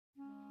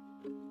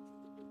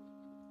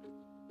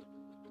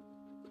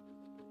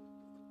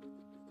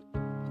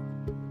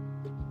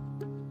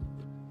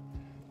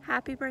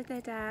Happy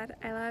birthday, Dad.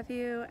 I love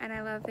you, and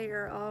I love that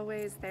you're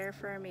always there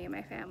for me and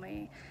my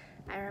family.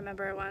 I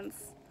remember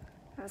once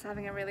I was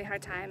having a really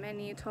hard time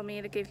and you told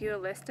me to give you a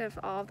list of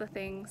all the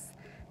things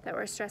that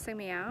were stressing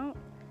me out,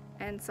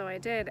 and so I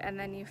did, and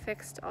then you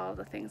fixed all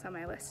the things on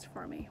my list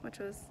for me, which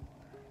was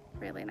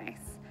really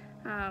nice.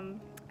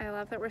 I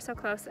love that we're so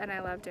close, and I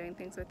love doing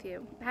things with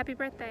you. Happy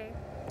birthday.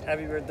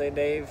 Happy birthday,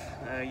 Dave.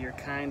 You're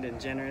kind and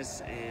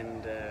generous,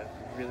 and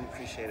really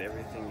appreciate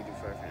everything you do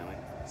for our family.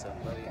 So,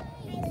 love you.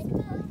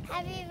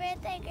 Happy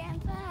birthday,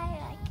 Grandpa. I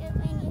like it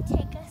when you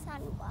take us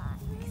on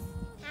walks.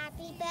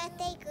 Happy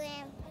birthday,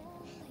 Grandpa.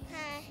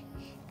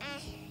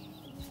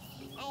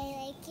 I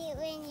like it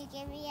when you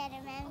give me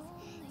M&Ms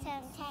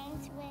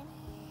sometimes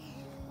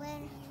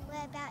when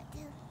we're about to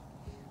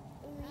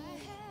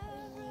leave.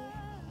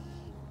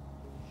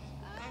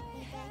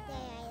 Happy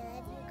birthday, I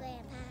love you,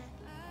 Grandpa.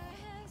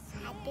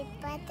 Happy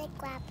birthday,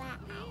 Grandpa.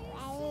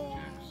 I love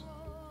you.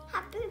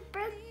 Happy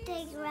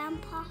birthday,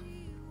 Grandpa.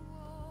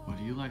 What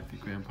do you like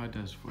that Grandpa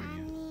does for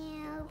you?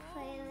 He'll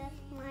play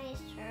with my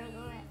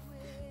circle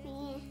with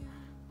me.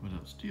 What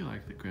else do you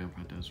like that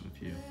Grandpa does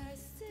with you?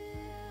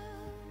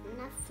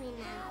 Nothing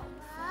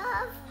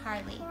else.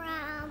 Harley.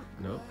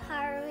 Nope.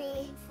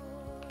 Hurry.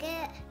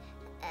 Get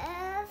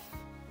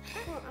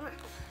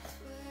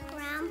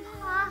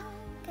Grandpa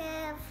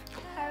give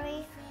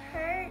Hurry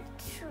her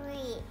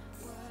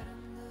treats.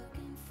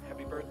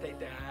 Happy birthday,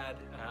 Dad.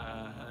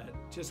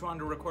 Just wanted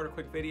to record a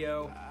quick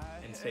video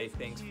and say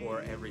thanks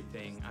for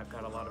everything. I've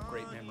got a lot of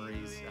great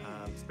memories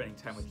spending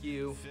time with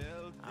you,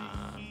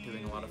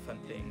 doing a lot of fun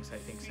things. I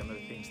think some of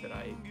the things that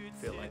I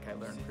feel like I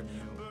learned from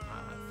you,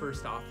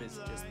 first off, is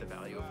just the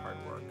value of hard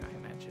work. I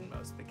imagine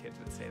most of the kids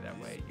would say that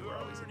way. You are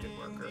always a good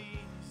worker.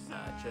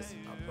 Just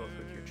both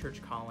with your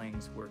church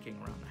callings, working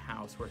around the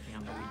house, working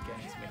on the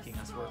weekends, making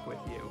us work with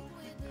you,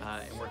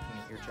 and working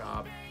at your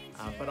job.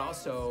 But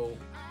also,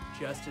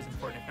 just as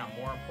important, if not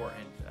more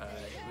important,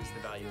 it was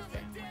the value of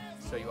family.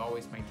 So you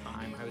always make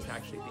time. I was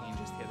actually thinking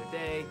just the other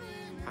day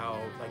how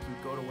like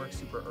you'd go to work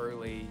super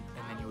early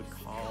and then you would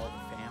call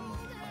the family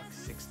at like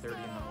 6:30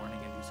 in the morning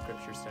and do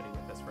scripture study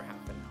with us for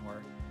half an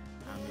hour.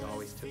 You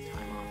always took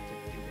time off to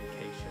do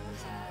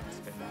vacations and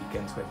spend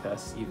weekends with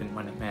us, even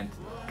when it meant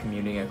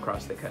commuting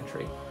across the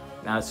country.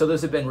 So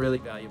those have been really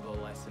valuable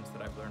lessons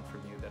that I've learned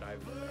from you that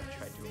I've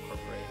tried to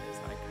incorporate as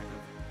I kind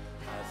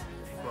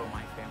of grow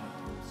my family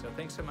too. So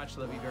thanks so much,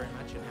 love you very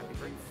much, and happy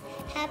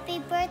birthday. Happy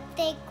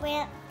birthday,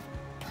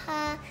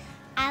 Grandpa.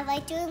 I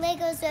like doing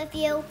Legos with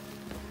you.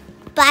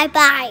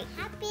 Bye-bye.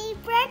 Happy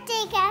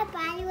birthday, Grandpa.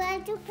 I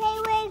want to play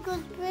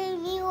Legos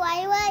with you.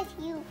 I love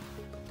you.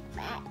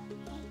 Bye.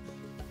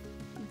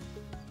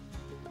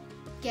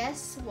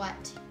 Guess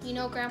what? You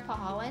know Grandpa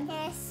Holland?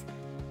 Yes.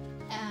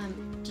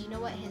 Do you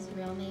know what his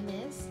real name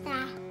is?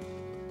 Yeah.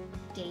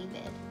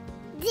 David.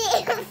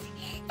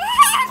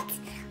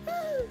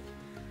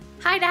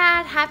 Hi,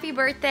 Dad. Happy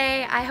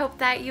birthday. I hope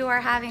that you are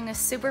having a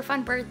super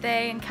fun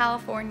birthday in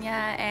California,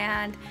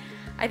 and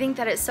I think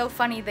that it's so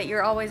funny that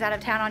you're always out of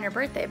town on your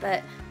birthday,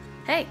 but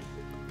hey,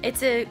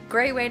 it's a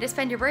great way to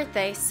spend your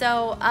birthday.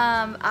 So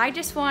I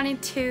just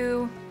wanted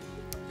to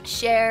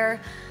share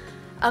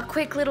a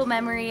quick little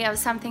memory of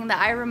something that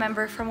I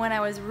remember from when I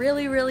was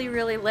really, really,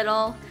 really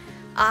little.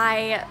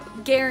 I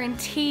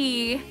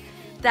guarantee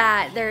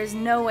that there's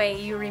no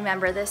way you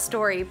remember this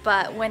story,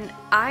 but when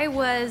I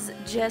was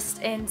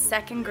just in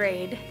 2nd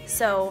grade,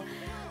 so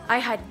I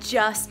had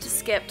just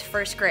skipped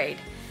 1st grade,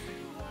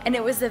 and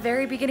it was the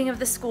very beginning of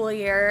the school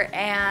year,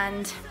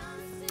 and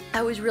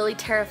I was really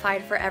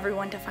terrified for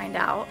everyone to find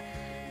out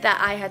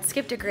that I had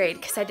skipped a grade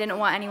because I didn't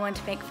want anyone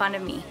to make fun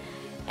of me.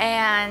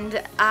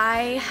 And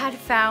I had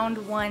found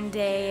one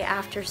day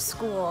after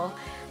school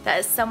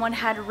that someone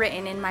had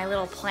written in my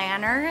little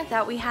planner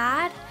that we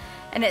had,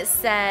 and it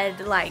said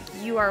like,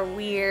 you are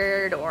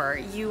weird or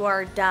you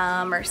are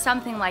dumb or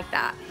something like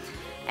that.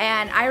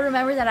 And I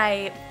remember that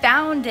I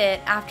found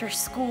it after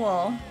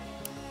school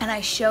and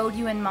I showed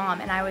you and Mom,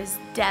 and I was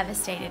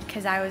devastated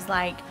because I was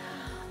like,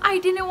 I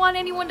didn't want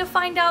anyone to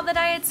find out that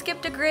I had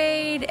skipped a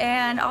grade,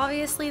 and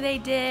obviously they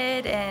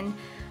did. And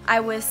I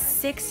was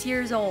 6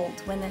 years old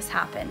when this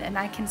happened, and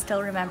I can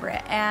still remember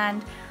it.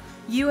 And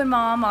you and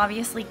Mom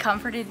obviously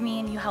comforted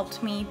me and you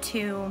helped me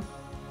to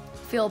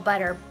feel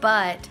better,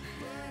 but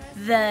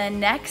the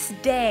next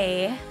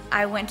day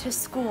I went to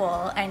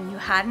school and you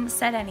hadn't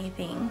said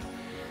anything,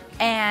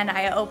 and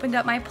I opened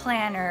up my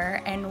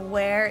planner, and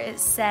where it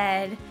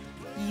said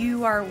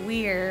you are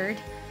weird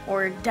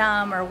or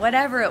dumb or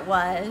whatever it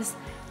was,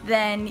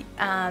 then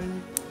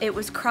it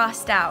was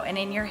crossed out, and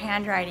in your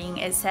handwriting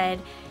it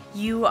said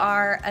you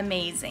are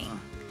amazing.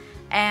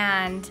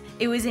 And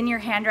it was in your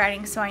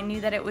handwriting, so I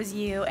knew that it was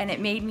you, and it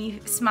made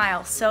me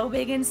smile so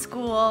big in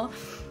school,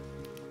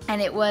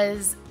 and it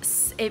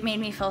made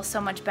me feel so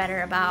much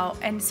better about,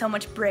 and so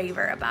much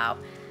braver about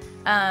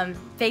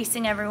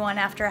facing everyone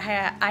after I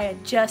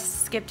had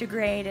just skipped a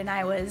grade, and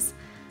I was,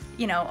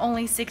 you know,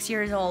 only 6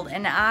 years old.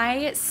 And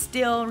I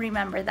still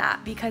remember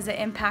that because it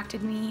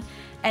impacted me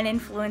and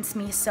influenced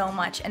me so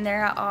much. And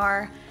there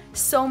are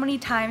so many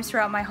times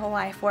throughout my whole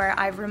life where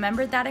I've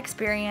remembered that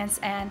experience,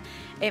 and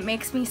it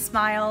makes me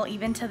smile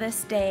even to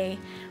this day,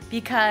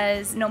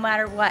 because no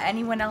matter what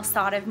anyone else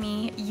thought of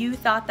me, you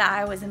thought that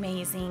I was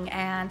amazing,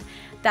 and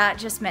that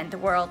just meant the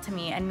world to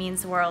me and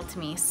means the world to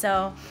me.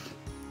 So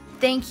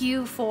thank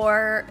you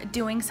for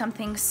doing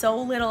something so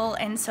little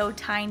and so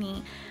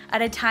tiny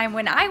at a time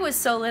when I was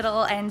so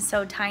little and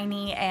so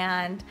tiny,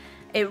 and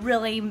it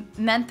really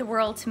meant the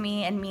world to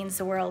me and means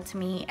the world to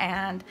me.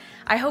 And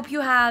I hope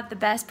you have the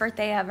best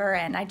birthday ever,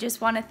 and I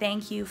just want to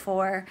thank you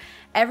for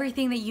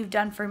everything that you've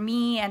done for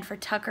me and for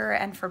Tucker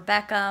and for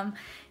Beckham.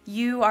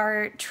 You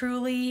are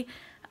truly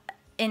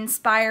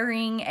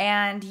inspiring,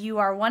 and you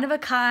are one of a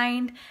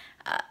kind.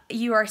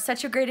 You are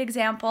such a great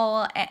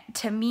example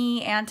to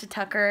me and to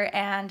Tucker,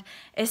 and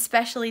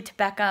especially to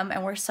Beckham,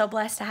 and we're so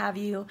blessed to have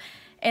you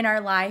in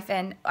our life.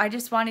 And I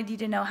just wanted you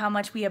to know how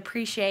much we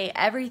appreciate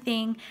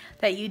everything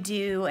that you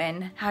do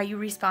and how you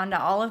respond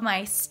to all of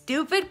my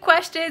stupid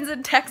questions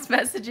and text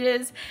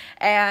messages.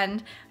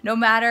 And no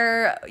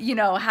matter, you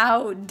know,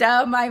 how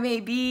dumb I may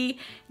be,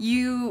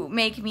 you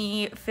make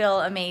me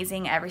feel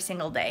amazing every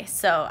single day.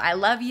 So I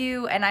love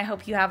you, and I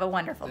hope you have a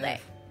wonderful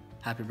day.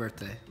 Happy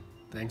birthday.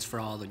 Thanks for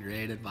all the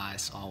great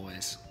advice,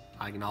 always.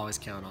 I can always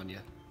count on you.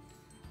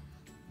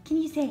 Can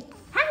you say,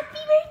 happy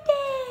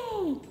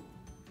birthday?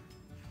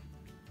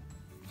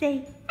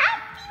 Say,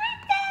 happy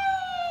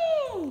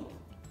birthday!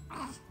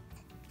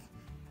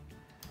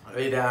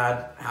 Hey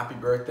Dad, happy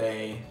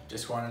birthday.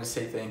 Just wanted to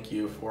say thank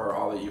you for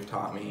all that you've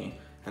taught me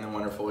and the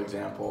wonderful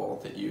example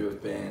that you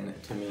have been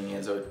to me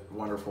as a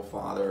wonderful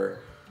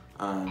father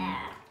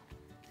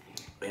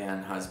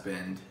and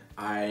husband.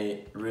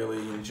 I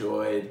really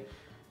enjoyed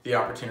the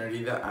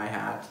opportunity that I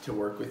had to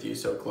work with you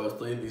so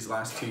closely these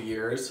last 2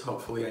 years.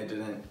 Hopefully I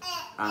didn't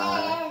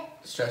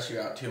stress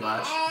you out too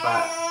much,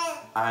 but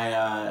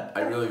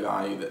I really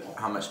value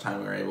how much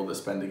time we were able to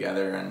spend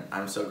together, and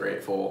I'm so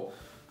grateful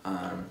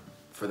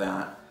for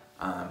that.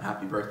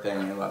 Happy birthday,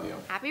 and I love you.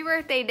 Happy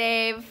birthday,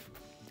 Dave.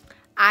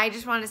 I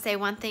just want to say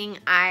one thing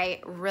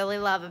I really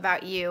love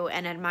about you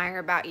and admire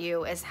about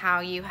you is how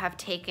you have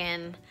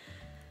taken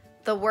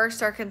the worst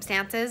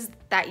circumstances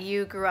that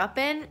you grew up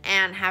in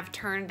and have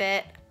turned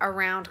it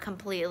around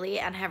completely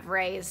and have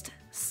raised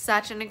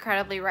such an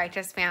incredibly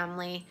righteous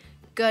family,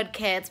 good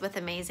kids with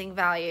amazing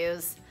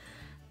values.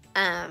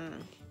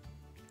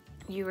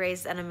 You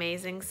raised an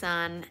amazing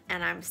son,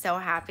 and I'm so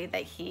happy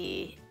that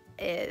he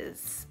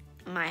is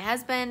my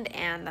husband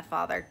and the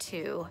father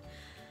to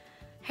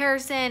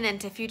Harrison and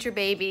to future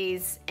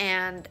babies.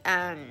 And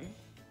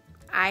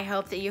I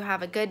hope that you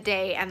have a good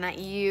day and that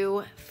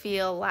you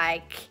feel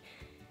like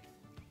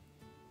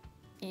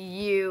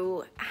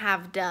you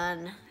have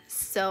done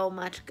so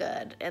much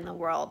good in the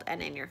world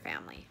and in your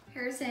family.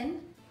 Harrison,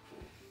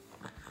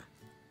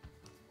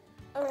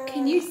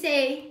 can you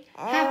say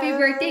happy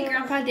birthday,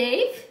 Grandpa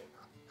Dave?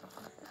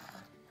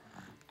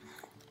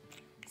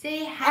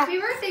 Say happy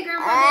birthday,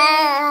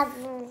 Grandpa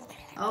Dave.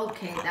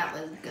 Okay, that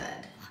was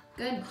good.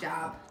 Good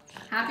job.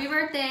 Happy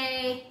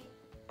birthday.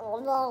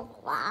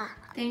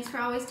 Thanks for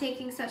always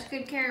taking such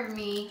good care of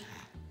me.